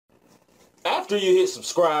after you hit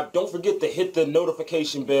subscribe, don't forget to hit the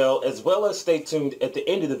notification bell as well as stay tuned at the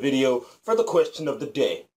end of the video for the question of the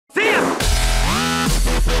day. See ya!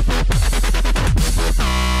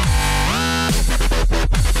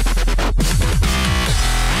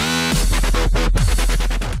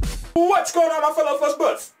 What's going on, my fellow fuss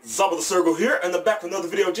butts? ZabuTheSergal here, and I'm back with another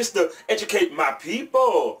video just to educate my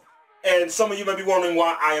people. And some of you may be wondering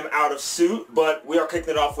why I am out of suit, but we are kicking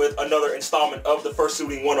it off with another installment of the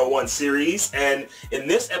Fursuiting 101 series. And in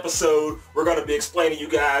this episode, we're going to be explaining to you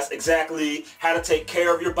guys exactly how to take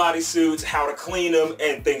care of your bodysuits, how to clean them,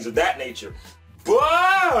 and things of that nature.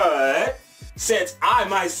 But since I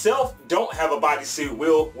myself don't have a bodysuit,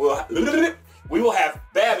 we will have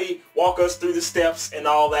Babby walk us through the steps and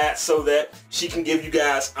all that so that she can give you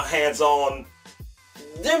guys a hands-on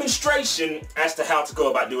demonstration as to how to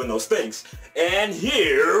go about doing those things. And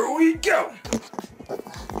here we go.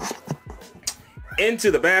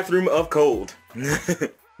 Into the bathroom of cold.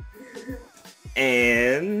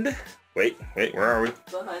 And wait, where are we?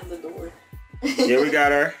 Behind the door. Yeah, we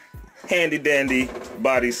got our handy dandy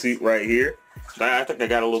bodysuit right here. I think I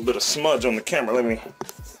got a little bit of smudge on the camera. Let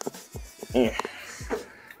me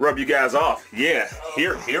rub you guys off. Yeah,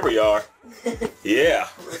 here we are. Yeah.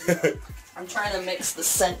 I'm trying to mix the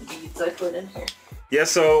scent beads I put in here. Yeah,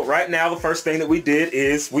 so right now the first thing that we did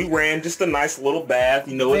is we ran just a nice little bath.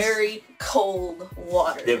 You know, very cold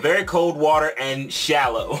water. Yeah, very cold water and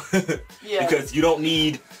shallow. Yeah. Because you don't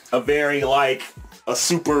need a very, like, a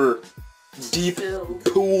super deep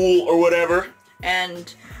pool or whatever.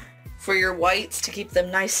 And for your whites, to keep them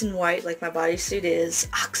nice and white like my bodysuit is,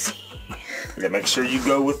 Oxy. Yeah, make sure you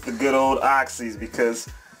go with the good old Oxys, because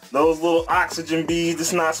those little oxygen beads,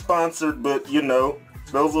 it's not sponsored, but you know,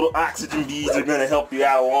 those little oxygen beads are gonna help you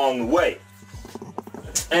out along the way.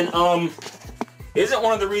 And isn't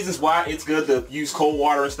one of the reasons why it's good to use cold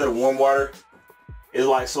water instead of warm water is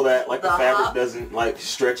like so that like the fabric doesn't like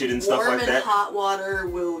stretch it and stuff like that? Warm and hot water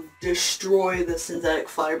will destroy the synthetic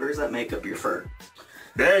fibers that make up your fur.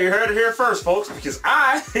 There, you heard it here first, folks, because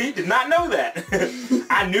I did not know that.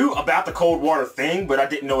 I knew about the cold water thing, but I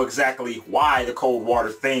didn't know exactly why the cold water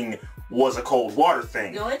thing was a cold water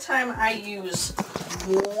thing. The only time I use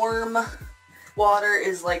warm water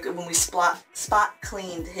is like when we spot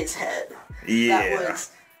cleaned his head. Yeah. That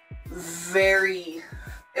was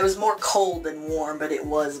it was more cold than warm, but it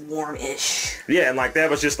was warm-ish. Yeah, and like that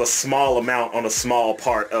was just a small amount on a small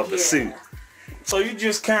part of the suit. So you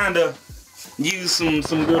just kind of use some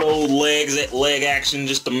good old leg action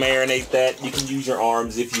just to marinate that. You can use your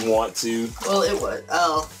arms if you want to. Well, it would.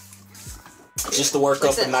 Oh. Just to work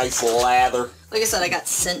up a nice lather. Like I said, I got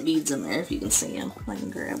scent beads in there. If you can see them, I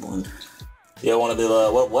can grab one. Yeah, one of the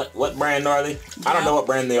what brand are they? I don't know what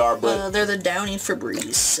brand they are, but they're the Downy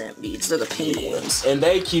Febreze scent beads. They're the pink ones. And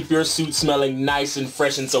they keep your suit smelling nice and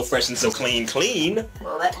fresh and so clean.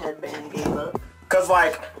 Well, that headband gave up. Cause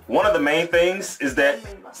like one of the main things is that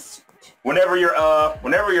whenever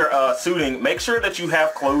you're suiting, make sure that you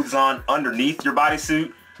have clothes on underneath your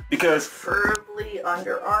bodysuit, because preferably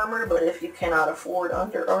Under Armour, but if you cannot afford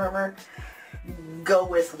Under Armour, go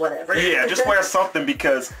with whatever. Yeah, just wear something,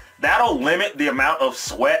 because that'll limit the amount of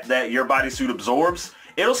sweat that your bodysuit absorbs.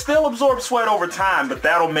 It'll still absorb sweat over time, but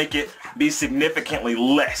that'll make it be significantly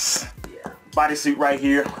less. Yeah. Bodysuit right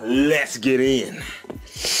here. Let's get in.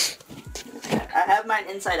 I have mine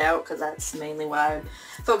inside out because that's mainly what I'm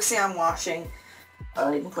focusing on washing.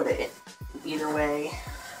 You can put it in either way.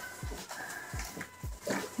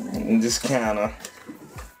 And just kind of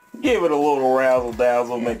give it a little razzle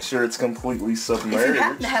dazzle, make sure it's completely submerged. If you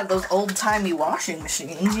happen to have those old-timey washing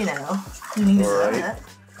machines, you know, you can use that.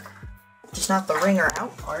 Just not the wringer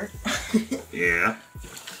out part. Yeah.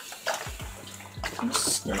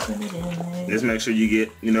 Just sticking it in there. Just make sure you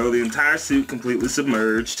get, you know, the entire suit completely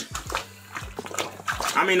submerged.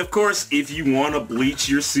 I mean, of course, if you want to bleach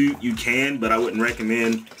your suit, you can, but I wouldn't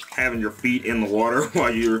recommend having your feet in the water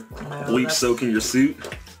while you're bleach soaking your suit.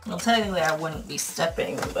 Well, technically I wouldn't be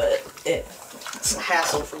stepping, but it's a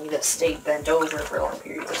hassle for me to stay bent over for long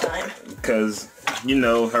periods of time. Because, you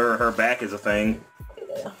know, her back is a thing.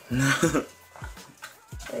 Yeah.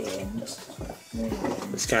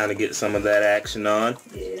 Just kind of get some of that action on.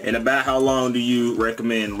 Yeah. And about how long do you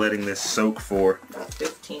recommend letting this soak for? About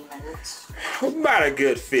 15 minutes. About a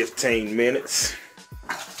good 15 minutes.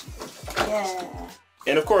 Yeah.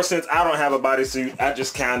 And of course, since I don't have a bodysuit, I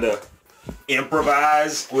just kind of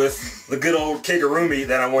improvise with the good old kigurumi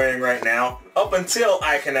that I'm wearing right now up until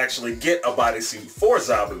I can actually get a bodysuit for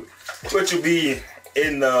Zabu, which will be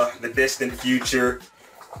in the distant future.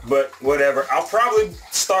 But whatever, I'll probably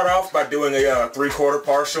start off by doing a 3/4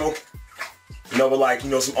 partial You know, with like, you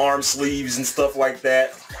know, some arm sleeves and stuff like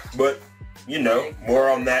that. But, you know, more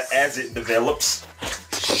on that as it develops.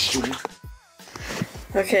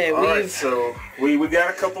 Okay, Alright, so we got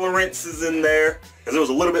a couple of rinses in there. Because it was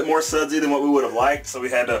a little bit more sudsy than what we would have liked. So we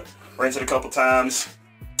had to rinse it a couple times.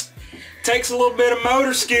 Takes a little bit of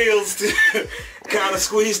motor skills to kind of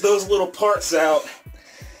squeeze those little parts out.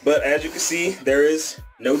 But as you can see, there is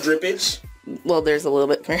no drippage. Well, there's a little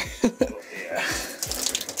bit more. Yeah.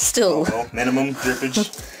 Still. Well, minimum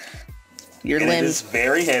drippage. Your and limbs. it is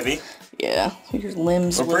very heavy. Yeah, your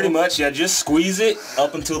limbs. So pretty much, yeah, just squeeze it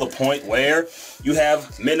up until the point where you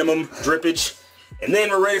have minimum drippage. And then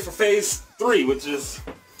we're ready for phase 3, which is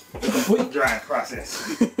the complete drying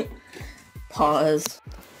process. Pause.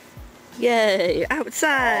 Yay,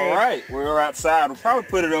 outside. Alright, we're outside. We'll probably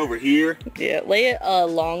put it over here. Yeah, lay it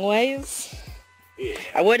long ways. Yeah.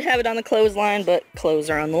 I would have it on the clothesline, but clothes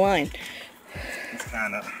are on the line. It's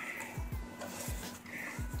kind of...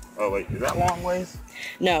 Oh wait, is that long ways?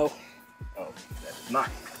 No. Oh, that's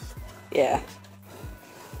not. Yeah.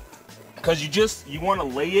 Because you want to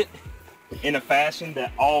lay it in a fashion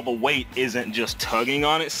that all the weight isn't just tugging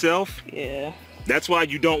on itself. Yeah. That's why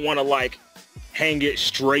you don't want to like hang it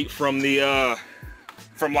straight from the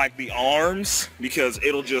like the arms, because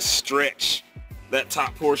it'll just stretch that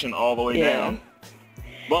top portion all the way down.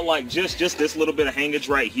 But like just this little bit of hangage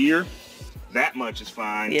right here, that much is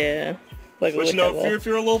fine. Yeah. Like, but you know, if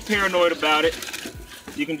you're a little paranoid about it,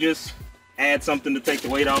 you can just add something to take the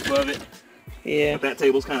weight off of it. Yeah. But that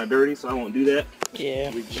table's kind of dirty, so I won't do that. Yeah.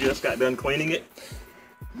 We just got done cleaning it.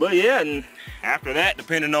 But yeah, and after that,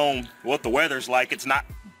 depending on what the weather's like, it's not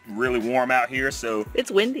really warm out here, so... It's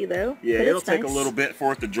windy though. Yeah, it'll take a little bit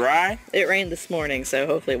for it to dry. It rained this morning, so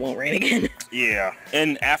hopefully it won't rain again. Yeah,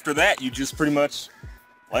 and after that, you just pretty much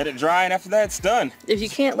let it dry, and after that, it's done. If you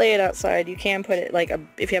can't lay it outside, you can put it, like,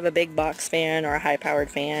 if you have a big box fan or a high-powered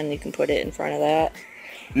fan, you can put it in front of that.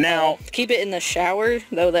 Now... keep it in the shower,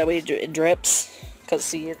 though, that way it drips. Because,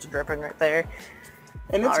 see, it's dripping right there.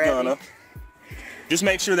 And it's gonna. Just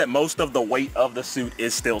make sure that most of the weight of the suit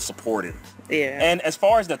is still supported. Yeah. And as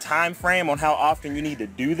far as the time frame on how often you need to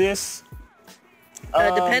do this...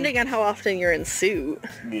 depending on how often you're in suit.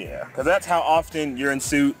 Yeah, because that's how often you're in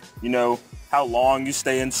suit, you know, how long you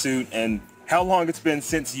stay in suit, and how long it's been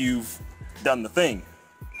since you've done the thing.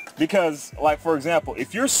 Because, like, for example,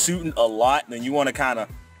 if you're suiting a lot and you want to kind of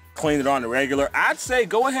clean it on the regular, I'd say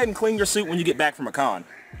go ahead and clean your suit when you get back from a con.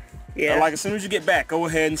 Yeah. Like, as soon as you get back, go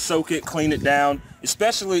ahead and soak it, clean it down,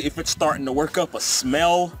 especially if it's starting to work up a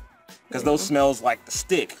smell, because those smells like to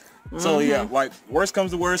stick. So yeah, like, worst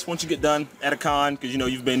comes to worst, once you get done at a con, because you know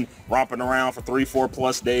you've been romping around for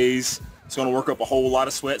 3-4+ days, it's going to work up a whole lot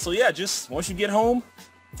of sweat. So yeah, just once you get home,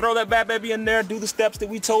 throw that bad baby in there, do the steps that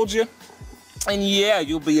we told you, and yeah,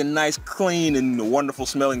 you'll be a nice, clean, and wonderful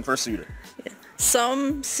smelling fursuiter. Yeah.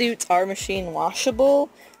 Some suits are machine washable,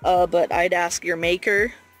 but I'd ask your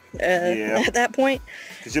maker at that point.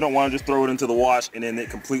 Because you don't want to just throw it into the wash and then it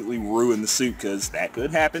completely ruin the suit, because that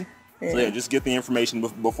could happen. So yeah, just get the information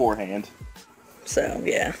beforehand. So,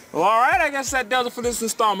 yeah. Well, alright, I guess that does it for this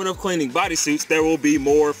installment of Cleaning Bodysuits. There will be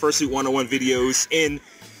more Fursuit 101 videos in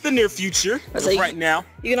the near future. So right now.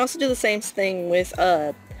 You can also do the same thing with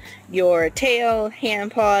your tail, hand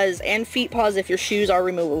paws, and feet paws if your shoes are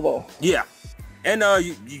removable. Yeah. And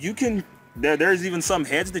you can... There's even some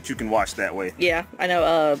heads that you can wash that way. Yeah, I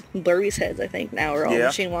know. Blurry's heads, I think, now are all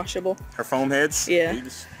machine washable. Her foam heads. Yeah. You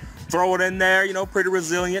just throw it in there, you know, pretty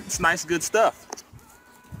resilient. It's nice, good stuff.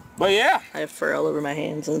 But yeah. I have fur all over my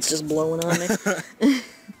hands and it's just blowing on me.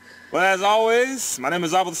 Well, as always, my name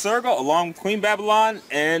is ZabuTheSergal, along with Queen Babylon,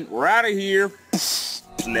 and we're out of here.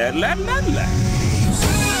 La, la, la, la.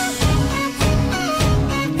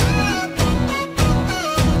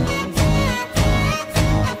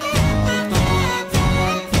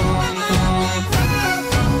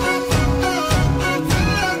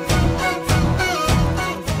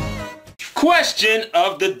 Question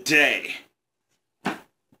of the day.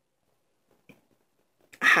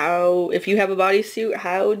 If you have a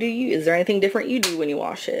bodysuit, is there anything different you do when you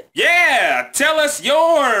wash it? Yeah, tell us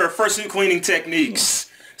your fursuit cleaning techniques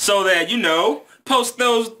so that, you know, post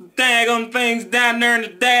those daggum things down there in the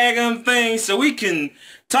daggum things so we can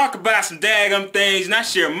talk about some daggum things and I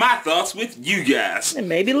share my thoughts with you guys. And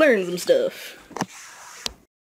maybe learn some stuff.